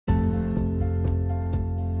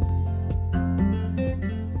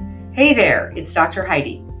Hey there, it's Dr.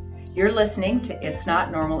 Heidi. You're listening to It's Not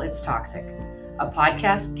Normal, It's Toxic, a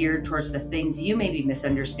podcast geared towards the things you may be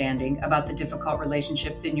misunderstanding about the difficult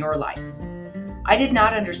relationships in your life. I did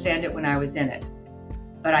not understand it when I was in it,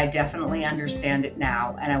 but I definitely understand it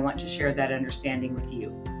now, and I want to share that understanding with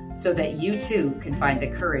you so that you too can find the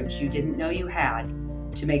courage you didn't know you had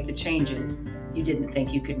to make the changes you didn't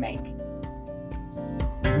think you could make.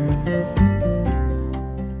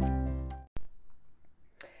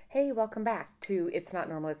 Hey, welcome back to It's Not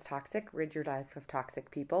Normal, It's Toxic, Rid Your Life of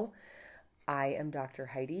Toxic People. I am Dr.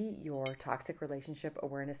 Heidi, your Toxic Relationship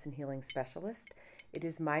Awareness and Healing Specialist. It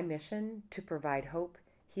is my mission to provide hope,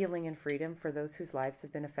 healing, and freedom for those whose lives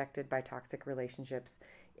have been affected by toxic relationships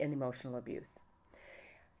and emotional abuse.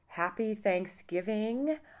 Happy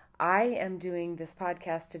Thanksgiving. I am doing this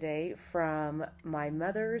podcast today from my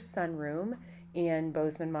mother's sunroom in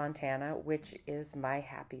Bozeman, Montana, which is my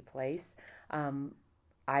happy place.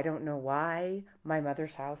 I don't know why my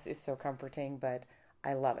mother's house is so comforting, but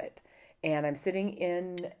I love it. And I'm sitting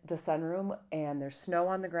in the sunroom and there's snow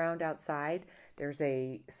on the ground outside. There's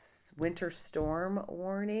a winter storm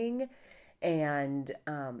warning and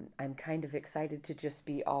I'm kind of excited to just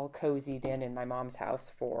be all cozied in my mom's house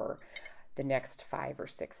for the next 5 or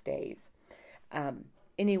 6 days.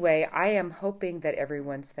 Anyway, I am hoping that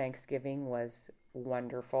everyone's Thanksgiving was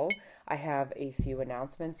wonderful. I have a few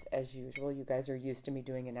announcements as usual. You guys are used to me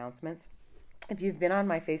doing announcements. If you've been on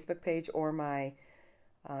my Facebook page or my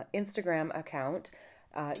Instagram account,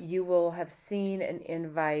 you will have seen an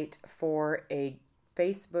invite for a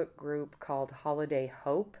Facebook group called Holiday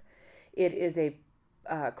Hope. It is a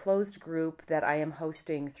closed group that I am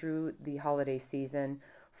hosting through the holiday season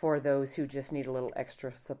for those who just need a little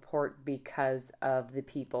extra support because of the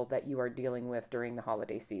people that you are dealing with during the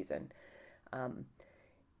holiday season.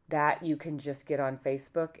 That you can just get on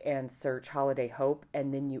Facebook and search Holiday Hope,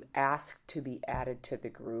 and then you ask to be added to the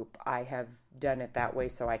group. I have done it that way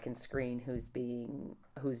so I can screen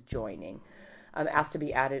who's joining. Ask to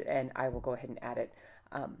be added, and I will go ahead and add it.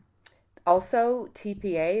 Also,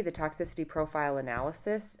 TPA, the Toxicity Profile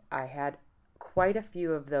Analysis, I had quite a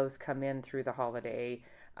few of those come in through the holiday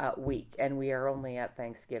week, and we are only at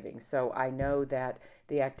Thanksgiving. So I know that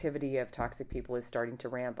the activity of toxic people is starting to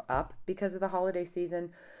ramp up because of the holiday season.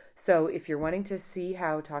 So if you're wanting to see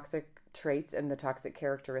how toxic traits and the toxic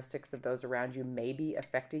characteristics of those around you may be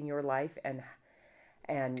affecting your life and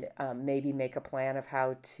maybe make a plan of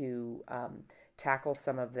how to tackle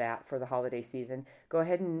some of that for the holiday season, go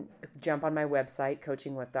ahead and jump on my website,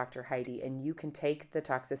 Coaching with Dr. Heidi, and you can take the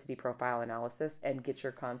toxicity profile analysis and get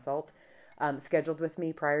your consult scheduled with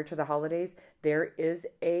me prior to the holidays. There is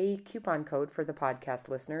a coupon code for the podcast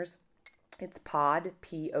listeners. It's POD,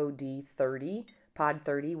 P-O-D 30. POD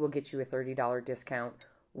 30 will get you a $30 discount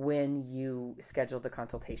when you schedule the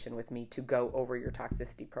consultation with me to go over your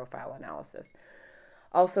toxicity profile analysis.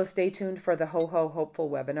 Also, stay tuned for the Ho Ho Hopeful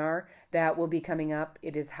webinar that will be coming up.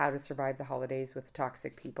 It is how to survive the holidays with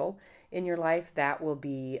toxic people in your life. That will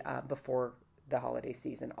be before the holiday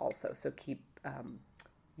season also. So keep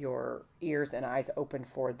your ears and eyes open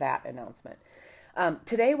for that announcement.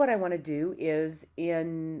 Today, what I want to do is,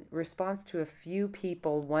 in response to a few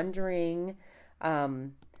people wondering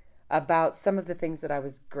about some of the things that I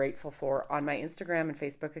was grateful for on my Instagram and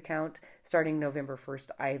Facebook account, starting November 1st,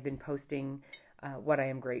 I have been posting what I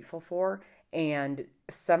am grateful for, and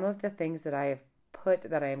some of the things that I have put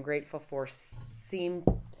that I am grateful for seem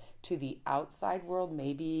to the outside world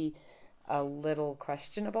maybe a little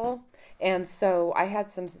questionable, and so I had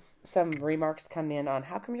some remarks come in on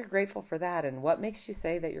how come you're grateful for that and what makes you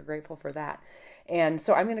say that you're grateful for that. And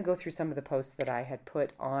so I'm going to go through some of the posts that I had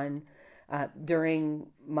put on during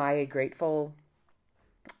my grateful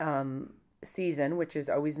season, which is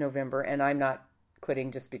always November, and I'm not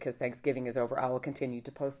quitting just because Thanksgiving is over. I will continue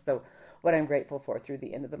to post what I'm grateful for through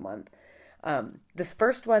the end of the month. This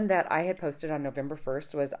first one that I had posted on November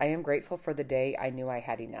 1st was, I am grateful for the day I knew I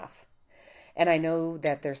had enough. And I know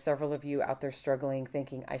that there's several of you out there struggling,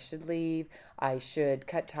 thinking I should leave, I should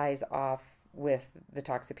cut ties off with the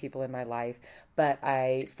toxic people in my life, but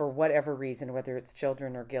for whatever reason, whether it's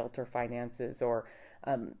children or guilt or finances or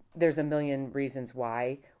there's a million reasons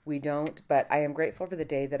why we don't, but I am grateful for the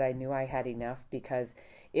day that I knew I had enough, because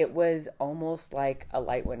it was almost like a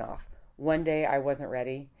light went off. One day I wasn't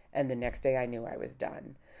ready, and the next day I knew I was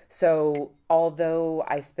done. So although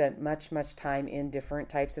I spent much time in different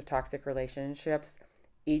types of toxic relationships,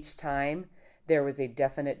 each time there was a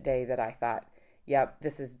definite day that I thought, yep,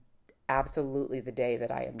 this is absolutely the day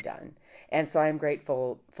that I am done. And so I'm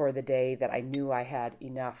grateful for the day that I knew I had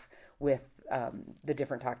enough with the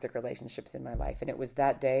different toxic relationships in my life. And it was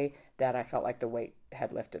that day that I felt like the weight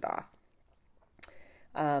had lifted off.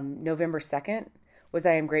 November 2nd was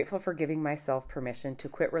I am grateful for giving myself permission to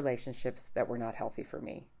quit relationships that were not healthy for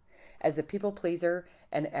me. As a people pleaser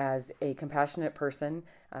and as a compassionate person,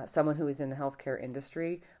 someone who is in the healthcare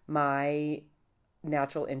industry, my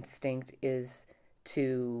natural instinct is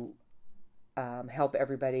to help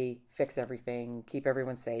everybody, fix everything, keep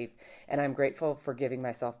everyone safe. And I'm grateful for giving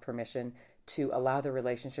myself permission to allow the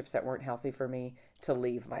relationships that weren't healthy for me to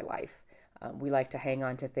leave my life. We like to hang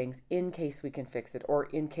on to things in case we can fix it or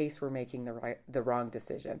in case we're making the wrong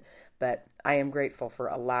decision. But I am grateful for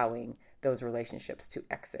allowing those relationships to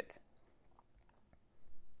exit.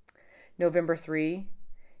 November 3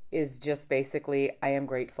 is just basically, I am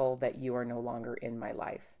grateful that you are no longer in my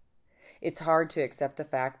life. It's hard to accept the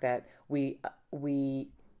fact that we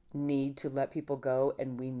need to let people go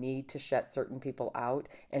and we need to shut certain people out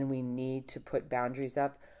and we need to put boundaries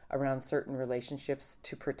up around certain relationships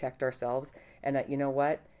to protect ourselves. And you know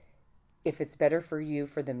what? If it's better for you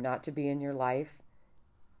for them not to be in your life,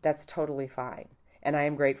 that's totally fine. And I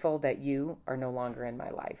am grateful that you are no longer in my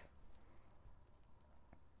life.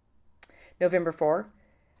 November 4,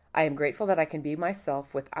 I am grateful that I can be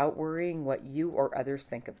myself without worrying what you or others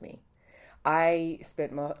think of me. I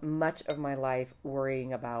spent much of my life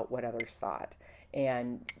worrying about what others thought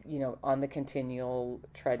and, on the continual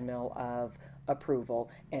treadmill of approval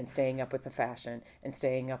and staying up with the fashion and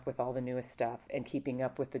staying up with all the newest stuff and keeping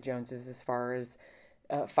up with the Joneses as far as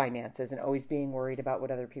finances and always being worried about what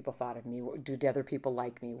other people thought of me. Did other people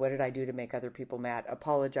like me? What did I do to make other people mad?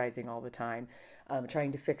 Apologizing all the time,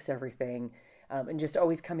 trying to fix everything. And just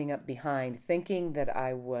always coming up behind, thinking that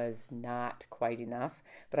I was not quite enough.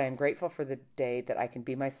 But I am grateful for the day that I can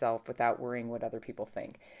be myself without worrying what other people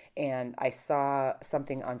think. And I saw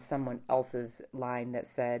something on someone else's line that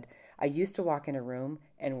said, I used to walk in a room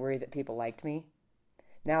and worry that people liked me.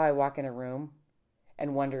 Now I walk in a room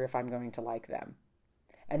and wonder if I'm going to like them.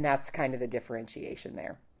 And that's kind of the differentiation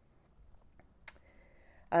there.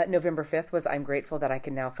 November 5th was I'm grateful that I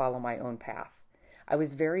can now follow my own path. I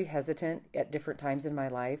was very hesitant at different times in my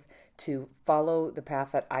life to follow the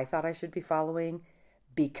path that I thought I should be following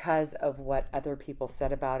because of what other people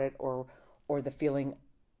said about it or the feeling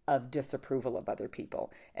of disapproval of other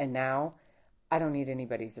people. And now I don't need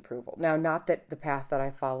anybody's approval. Now, not that the path that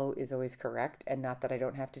I follow is always correct and not that I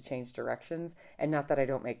don't have to change directions and not that I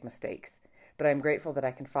don't make mistakes, but I'm grateful that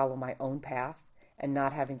I can follow my own path and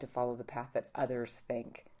not having to follow the path that others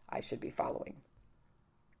think I should be following.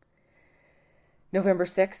 November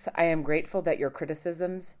 6th, I am grateful that your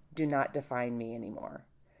criticisms do not define me anymore.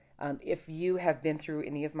 If you have been through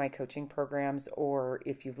any of my coaching programs or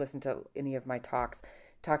if you've listened to any of my talks,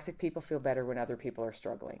 toxic people feel better when other people are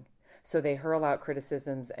struggling. So they hurl out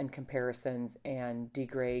criticisms and comparisons and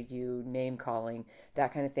degrade you, name calling,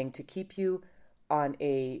 that kind of thing to keep you on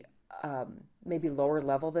a maybe lower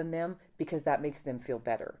level than them because that makes them feel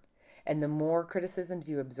better. And the more criticisms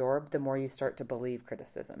you absorb, the more you start to believe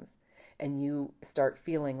criticisms. And you start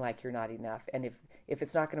feeling like you're not enough. And if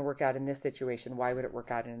it's not going to work out in this situation, why would it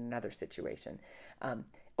work out in another situation?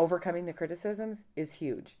 Overcoming the criticisms is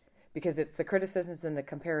huge because it's the criticisms and the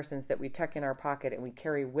comparisons that we tuck in our pocket and we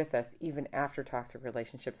carry with us even after toxic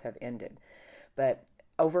relationships have ended. But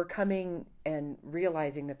overcoming and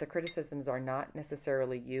realizing that the criticisms are not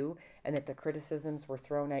necessarily you and that the criticisms were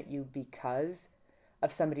thrown at you because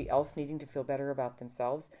of somebody else needing to feel better about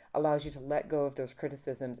themselves allows you to let go of those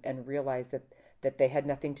criticisms and realize that they had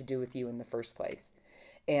nothing to do with you in the first place.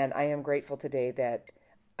 And I am grateful today that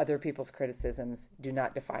other people's criticisms do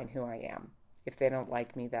not define who I am. If they don't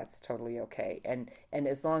like me, that's totally okay. And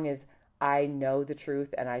as long as I know the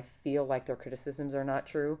truth and I feel like their criticisms are not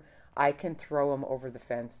true, I can throw them over the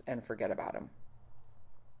fence and forget about them.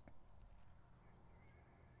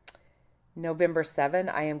 November 7,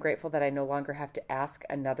 I am grateful that I no longer have to ask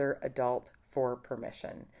another adult for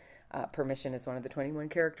permission. Permission is one of the 21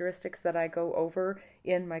 characteristics that I go over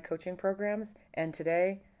in my coaching programs. And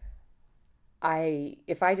today,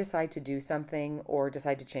 if I decide to do something or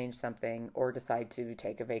decide to change something or decide to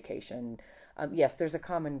take a vacation, yes, there's a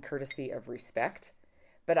common courtesy of respect,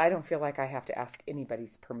 but I don't feel like I have to ask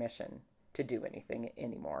anybody's permission to do anything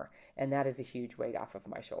anymore. And that is a huge weight off of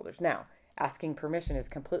my shoulders. Now, asking permission is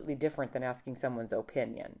completely different than asking someone's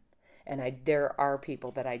opinion. And there are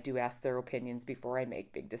people that I do ask their opinions before I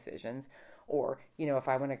make big decisions. Or, if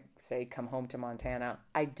I want to say come home to Montana,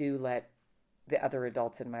 I do let the other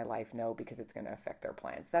adults in my life know because it's going to affect their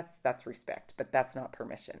plans. That's respect, but that's not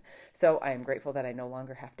permission. So I am grateful that I no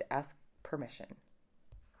longer have to ask permission.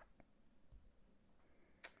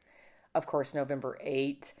 Of course, November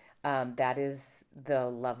 8th, that is the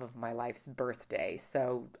love of my life's birthday.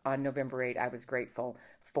 So on November 8th, I was grateful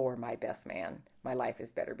for my best man. My life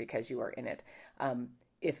is better because you are in it.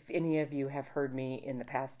 If any of you have heard me in the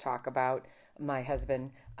past talk about my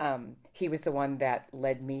husband, he was the one that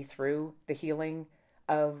led me through the healing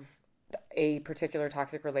of a particular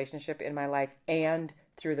toxic relationship in my life and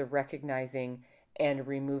through the recognizing and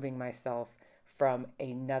removing myself from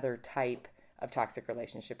another type of toxic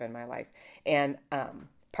relationship in my life. And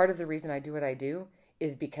part of the reason I do what I do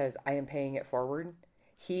is because I am paying it forward.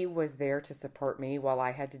 He was there to support me while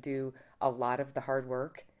I had to do a lot of the hard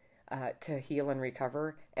work to heal and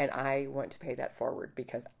recover. And I want to pay that forward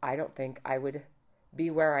because I don't think I would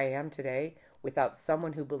be where I am today without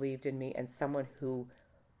someone who believed in me and someone who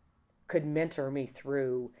could mentor me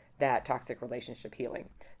through that toxic relationship healing.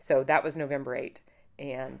 So that was November 8th.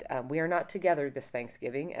 And we are not together this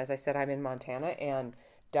Thanksgiving. As I said, I'm in Montana, and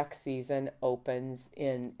duck season opens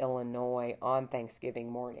in Illinois on Thanksgiving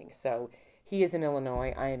morning. So he is in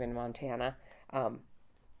Illinois, I am in Montana.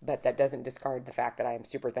 But that doesn't discard the fact that I am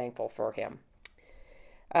super thankful for him.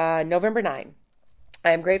 November 9.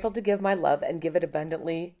 I am grateful to give my love and give it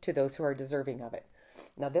abundantly to those who are deserving of it.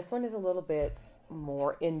 Now, this one is a little bit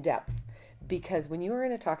more in depth because when you are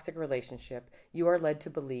in a toxic relationship, you are led to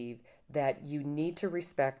believe that you need to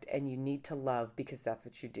respect and you need to love because that's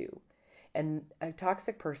what you do. And a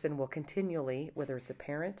toxic person will continually, whether it's a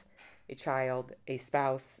parent, a child, a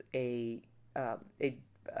spouse,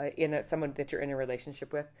 someone that you're in a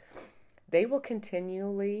relationship with, they will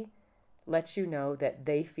continually let you know that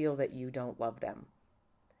they feel that you don't love them.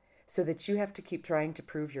 So that you have to keep trying to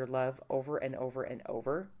prove your love over and over and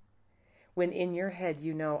over. When in your head,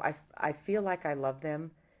 you know, I feel like I love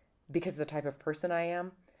them because of the type of person I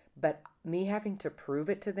am, but me having to prove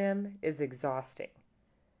it to them is exhausting.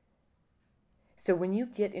 So when you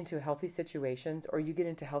get into healthy situations or you get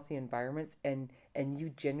into healthy environments and you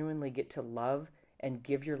genuinely get to love and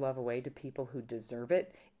give your love away to people who deserve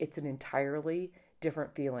it, it's an entirely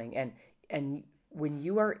different feeling. And when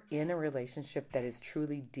you are in a relationship that is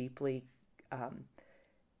truly deeply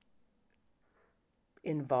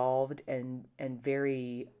involved and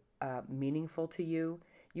very meaningful to you,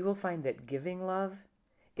 you will find that giving love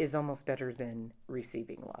is almost better than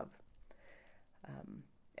receiving love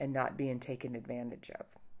and not being taken advantage of.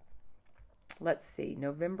 Let's see,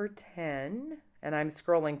 November 10, and I'm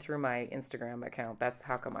scrolling through my Instagram account. That's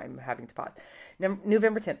how come I'm having to pause.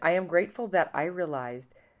 November 10, I am grateful that I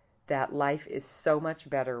realized that life is so much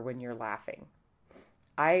better when you're laughing.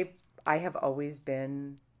 I have always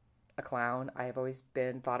been a clown. I have always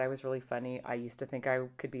thought I was really funny. I used to think I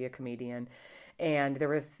could be a comedian. And there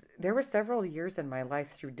were several years in my life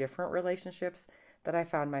through different relationships that I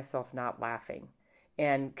found myself not laughing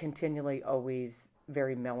and continually always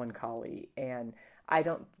very melancholy. And I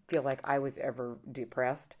don't feel like I was ever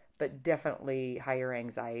depressed, but definitely higher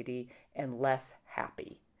anxiety and less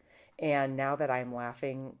happy. And now that I'm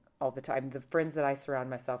laughing all the time, the friends that I surround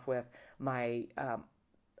myself with,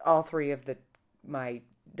 all three of my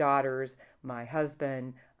daughters, my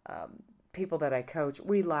husband, people that I coach,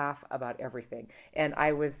 we laugh about everything. And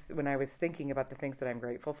when I was thinking about the things that I'm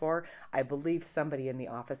grateful for, I believe somebody in the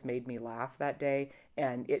office made me laugh that day,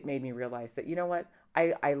 and it made me realize that, you know what,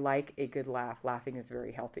 I like a good laugh. Laughing is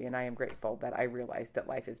very healthy, and I am grateful that I realized that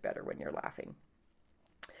life is better when you're laughing.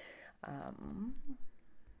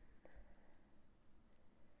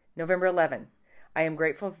 November 11, I am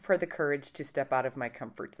grateful for the courage to step out of my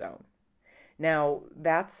comfort zone. Now,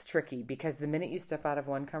 that's tricky because the minute you step out of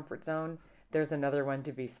one comfort zone, there's another one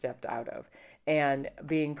to be stepped out of. And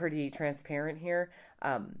being pretty transparent here,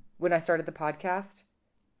 when I started the podcast,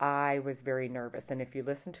 I was very nervous. And if you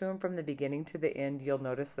listen to them from the beginning to the end, you'll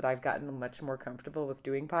notice that I've gotten much more comfortable with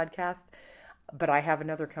doing podcasts. But I have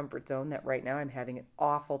another comfort zone that right now I'm having an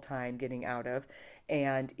awful time getting out of.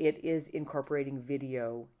 And it is incorporating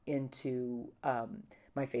video into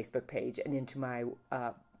my Facebook page and into my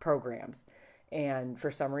programs. And for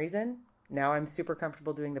some reason, now I'm super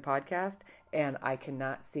comfortable doing the podcast, and I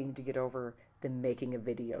cannot seem to get over the making a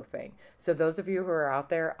video thing. So those of you who are out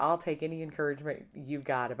there, I'll take any encouragement you've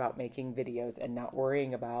got about making videos and not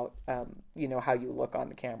worrying about, how you look on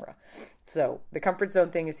the camera. So the comfort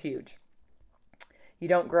zone thing is huge. You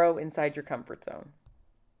don't grow inside your comfort zone.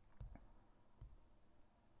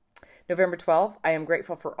 November 12th, I am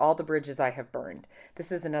grateful for all the bridges I have burned.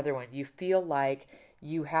 This is another one. You feel like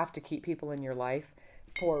you have to keep people in your life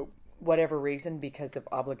for whatever reason, because of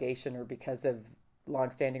obligation or because of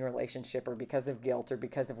long-standing relationship or because of guilt or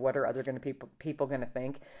because of what are other people going to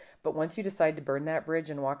think. But once you decide to burn that bridge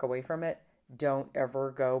and walk away from it, don't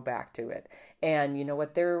ever go back to it. And you know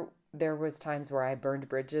what? There was times where I burned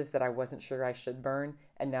bridges that I wasn't sure I should burn.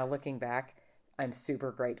 And now looking back, I'm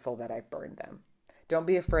super grateful that I've burned them. Don't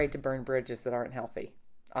be afraid to burn bridges that aren't healthy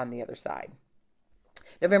on the other side.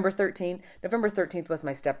 November 13th was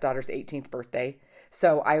my stepdaughter's 18th birthday.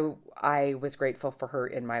 So I was grateful for her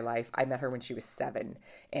in my life. I met her when she was 7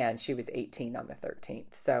 and she was 18 on the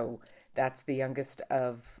 13th. So that's the youngest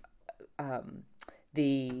of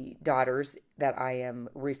the daughters that I am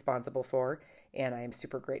responsible for. And I am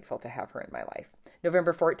super grateful to have her in my life.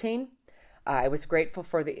 November 14th, I was grateful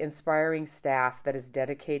for the inspiring staff that is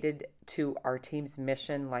dedicated to our team's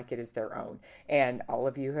mission like it is their own. And all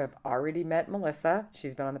of you have already met Melissa.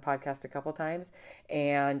 She's been on the podcast a couple times.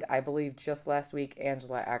 And I believe just last week,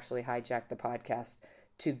 Angela actually hijacked the podcast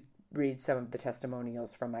to read some of the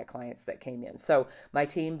testimonials from my clients that came in. So my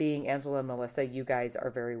team being Angela and Melissa, you guys are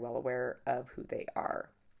very well aware of who they are.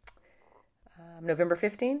 November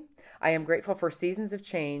 15, I am grateful for seasons of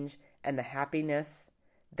change and the happiness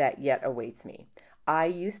that yet awaits me. I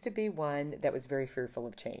used to be one that was very fearful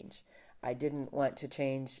of change. I didn't want to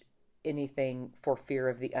change anything for fear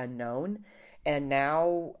of the unknown. And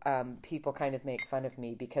now people kind of make fun of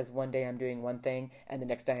me because one day I'm doing one thing and the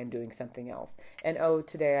next day I'm doing something else. And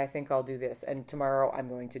today I think I'll do this and tomorrow I'm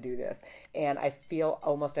going to do this. And I feel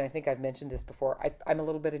almost, and I think I've mentioned this before, I'm a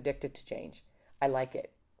little bit addicted to change. I like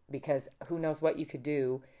it because who knows what you could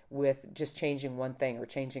do with just changing one thing or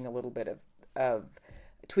changing a little bit of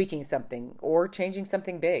tweaking something or changing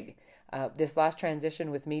something big. This last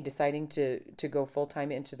transition with me deciding to go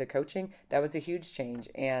full-time into the coaching, that was a huge change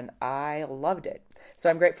and I loved it. So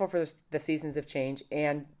I'm grateful for the seasons of change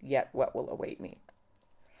and yet what will await me.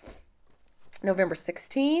 November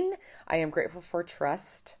 16, I am grateful for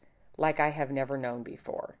trust like I have never known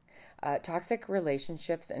before. Toxic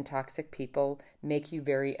relationships and toxic people make you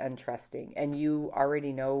very untrusting. And you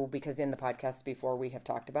already know because in the podcast before we have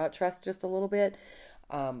talked about trust just a little bit.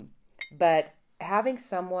 But having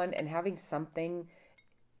someone and having something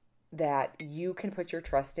that you can put your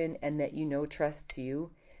trust in and that you know trusts you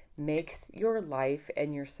makes your life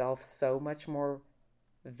and yourself so much more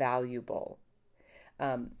valuable.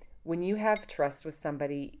 When you have trust with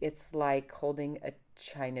somebody, it's like holding a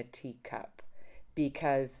china teacup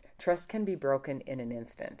because trust can be broken in an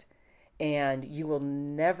instant. And you will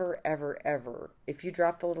never, ever, ever, if you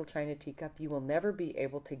drop the little china teacup, you will never be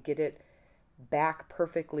able to get it back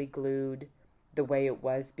perfectly glued the way it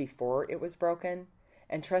was before it was broken.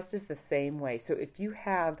 And trust is the same way. So if you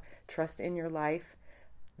have trust in your life,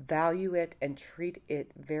 value it and treat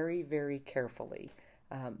it very, very carefully.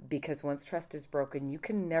 Because once trust is broken, you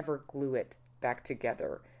can never glue it back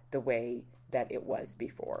together the way that it was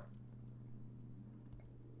before.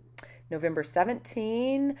 November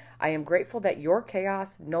 17, I am grateful that your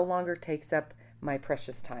chaos no longer takes up my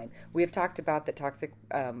precious time. We have talked about that toxic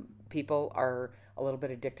people are a little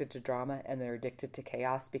bit addicted to drama and they're addicted to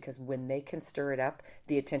chaos because when they can stir it up,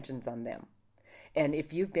 the attention's on them. And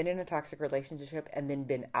if you've been in a toxic relationship and then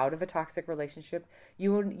been out of a toxic relationship,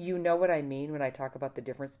 you know what I mean when I talk about the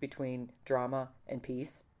difference between drama and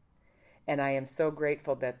peace. And I am so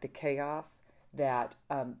grateful that the chaos that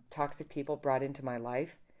toxic people brought into my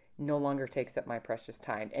life no longer takes up my precious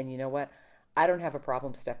time. And you know what? I don't have a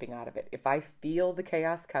problem stepping out of it. If I feel the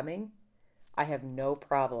chaos coming, I have no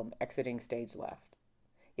problem exiting stage left.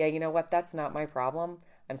 Yeah, you know what? That's not my problem.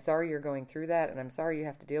 I'm sorry you're going through that, and I'm sorry you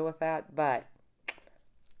have to deal with that, but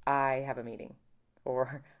I have a meeting,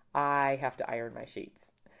 or I have to iron my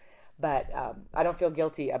sheets. But I don't feel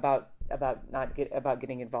guilty about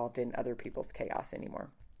getting involved in other people's chaos anymore.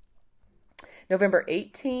 November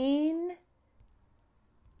 18.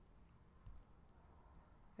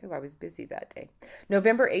 Oh, I was busy that day.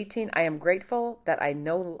 November 18, I am grateful that I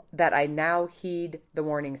know that I now heed the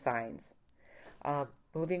warning signs.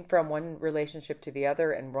 Moving from one relationship to the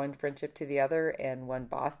other and one friendship to the other and one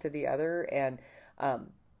boss to the other. And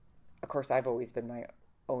of course, I've always been my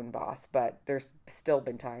own boss, but there's still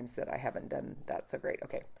been times that I haven't done that so great.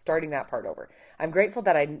 Okay, starting that part over. I'm grateful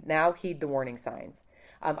that I now heed the warning signs.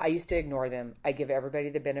 I used to ignore them. I give everybody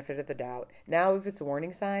the benefit of the doubt. Now, if it's a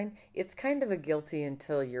warning sign, it's kind of a guilty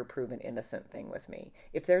until you're proven innocent thing with me.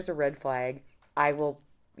 If there's a red flag, I will,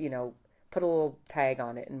 put a little tag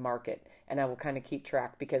on it and mark it, and I will kind of keep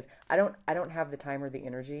track because I don't have the time or the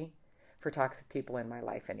energy for toxic people in my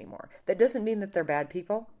life anymore. That doesn't mean that they're bad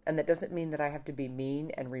people, and that doesn't mean that I have to be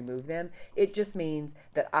mean and remove them. It just means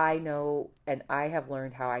that I know and I have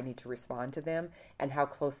learned how I need to respond to them and how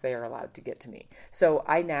close they are allowed to get to me. So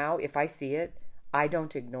I now, if I see it, I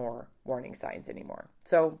don't ignore warning signs anymore.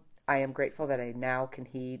 So I am grateful that I now can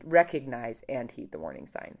recognize and heed the warning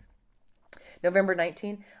signs. November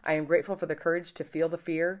 19, I am grateful for the courage to feel the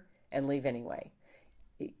fear and leave anyway.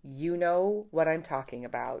 You know what I'm talking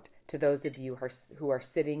about, to those of you who are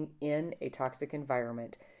sitting in a toxic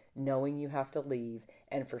environment, knowing you have to leave,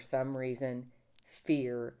 and for some reason,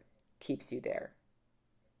 fear keeps you there.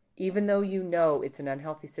 Even though you know it's an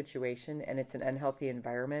unhealthy situation and it's an unhealthy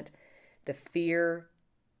environment, the fear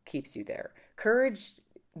keeps you there. Courage,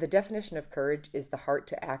 the definition of courage is the heart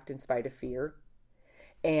to act in spite of fear.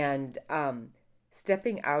 And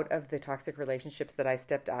stepping out of the toxic relationships that I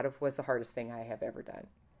stepped out of was the hardest thing I have ever done.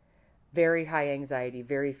 Very high anxiety,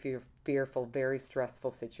 very fearful, very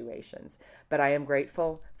stressful situations. But I am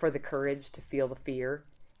grateful for the courage to feel the fear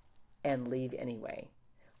and leave anyway,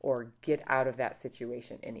 or get out of that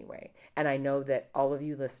situation anyway. And I know that all of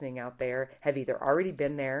you listening out there have either already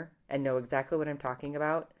been there and know exactly what I'm talking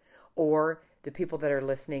about, or the people that are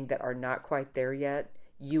listening that are not quite there yet,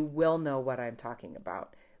 you will know what I'm talking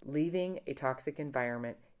about. Leaving a toxic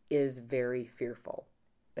environment is very fearful.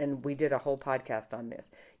 And we did a whole podcast on this.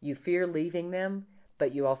 You fear leaving them,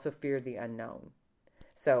 but you also fear the unknown.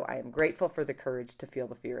 So I am grateful for the courage to feel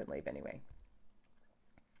the fear and leave anyway.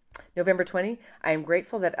 November 20, I am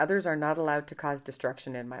grateful that others are not allowed to cause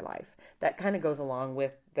destruction in my life. That kind of goes along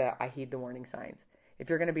with the I heed the warning signs. If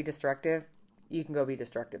you're going to be destructive, you can go be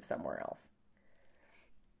destructive somewhere else.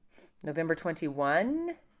 November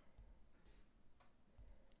 21.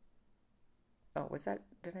 Oh, was that,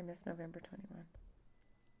 did I miss November 21?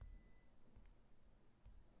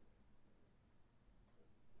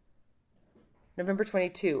 November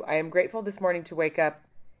 22. I am grateful this morning to wake up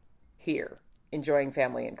here, enjoying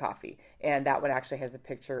family and coffee. And that one actually has a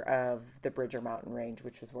picture of the Bridger Mountain Range,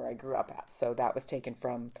 which was where I grew up at. So that was taken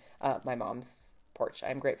from my mom's porch.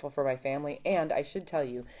 I'm grateful for my family. And I should tell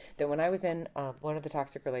you that when I was in one of the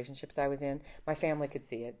toxic relationships I was in, my family could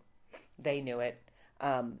see it. They knew it.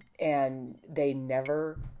 And they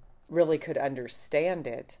never really could understand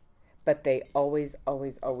it, but they always,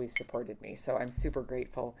 always, always supported me. So I'm super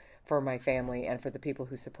grateful for my family and for the people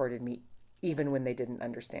who supported me, even when they didn't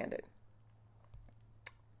understand it.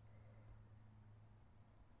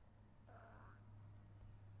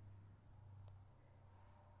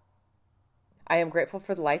 I am grateful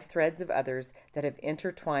for the life threads of others that have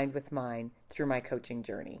intertwined with mine through my coaching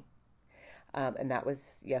journey. And that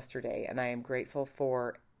was yesterday. And I am grateful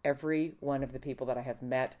for every one of the people that I have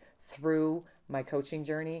met through my coaching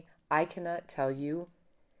journey. I cannot tell you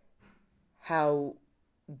how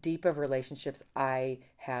deep of relationships I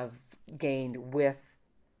have gained with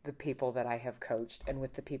the people that I have coached and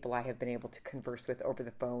with the people I have been able to converse with over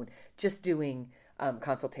the phone, just doing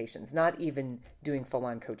consultations, not even doing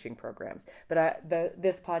full-on coaching programs. But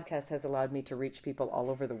this podcast has allowed me to reach people all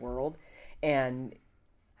over the world, and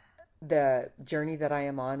the journey that I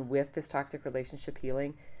am on with this toxic relationship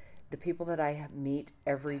healing, the people that I meet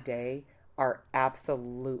every day are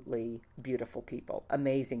absolutely beautiful people,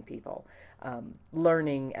 amazing people,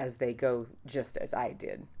 learning as they go, just as I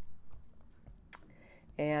did.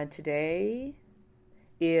 And today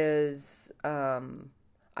is, I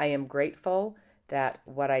am grateful that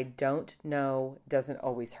what I don't know doesn't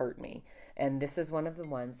always hurt me. And this is one of the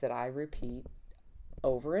ones that I repeat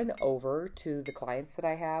over and over to the clients that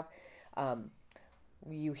I have.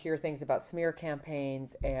 You hear things about smear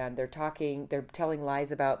campaigns, and they're telling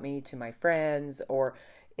lies about me to my friends, or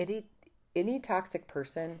any toxic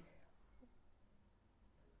person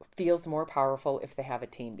feels more powerful if they have a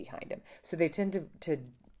team behind them. So they tend to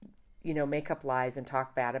make up lies and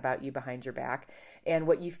talk bad about you behind your back. And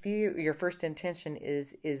what you feel your first intention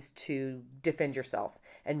is to defend yourself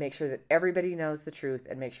and make sure that everybody knows the truth,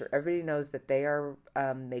 and make sure everybody knows that they are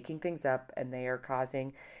making things up and they are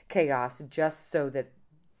causing chaos just so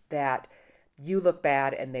that you look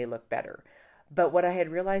bad and they look better. But what I had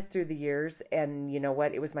realized through the years, and you know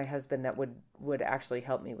what, it was my husband that would actually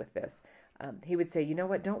help me with this. He would say, you know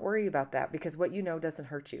what, don't worry about that, because what you know doesn't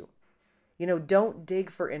hurt you. Don't dig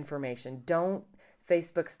for information. Don't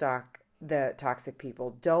Facebook stalk the toxic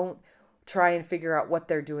people. Don't try and figure out what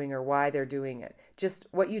they're doing or why they're doing it. Just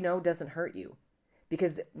what you know doesn't hurt you.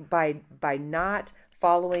 Because by not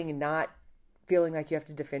following and not feeling like you have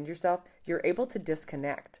to defend yourself, you're able to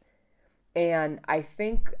disconnect. And I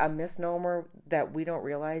think a misnomer that we don't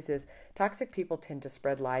realize is toxic people tend to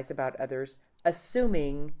spread lies about others,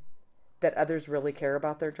 assuming that others really care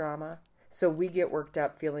about their drama. So we get worked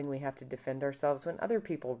up feeling we have to defend ourselves when other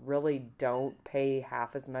people really don't pay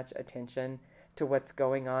half as much attention to what's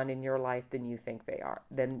going on in your life than you think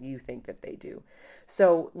that they do.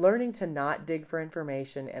 So learning to not dig for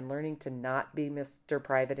information and learning to not be Mr.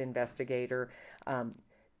 Private Investigator,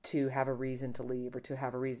 to have a reason to leave or to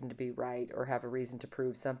have a reason to be right or have a reason to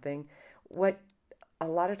prove something. A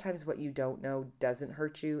lot of times what you don't know doesn't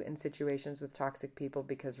hurt you in situations with toxic people,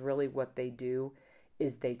 because really what they do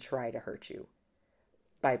is they try to hurt you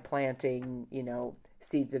by planting,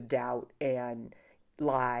 seeds of doubt and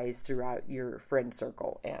lies throughout your friend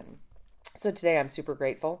circle. And so today I'm super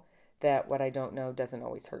grateful that what I don't know doesn't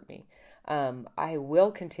always hurt me. I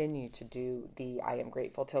will continue to do the I am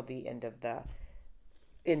grateful till the end of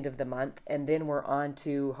the month, and then we're on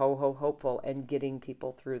to hopeful and getting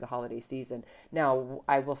people through the holiday season. Now,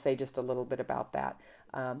 I will say just a little bit about that.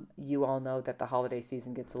 You all know that the holiday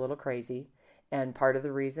season gets a little crazy, and part of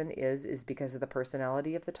the reason is because of the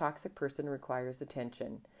personality of the toxic person requires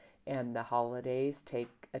attention, and the holidays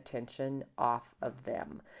take attention off of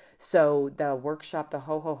them. So the workshop, the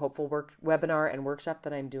hopeful webinar and workshop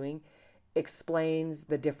that I'm doing explains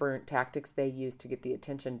the different tactics they use to get the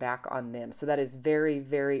attention back on them. So that is very,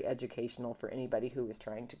 very educational for anybody who is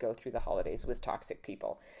trying to go through the holidays with toxic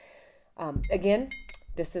people. Again,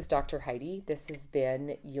 this is Dr. Heidi. This has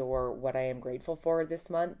been your What I Am Grateful For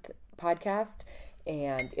this month podcast.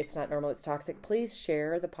 And It's Not Normal, It's Toxic. Please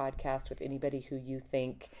share the podcast with anybody who you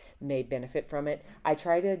think may benefit from it. I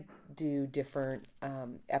try to do different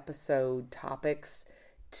episode topics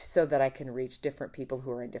so that I can reach different people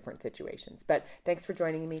who are in different situations. But thanks for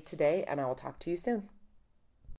joining me today, and I will talk to you soon.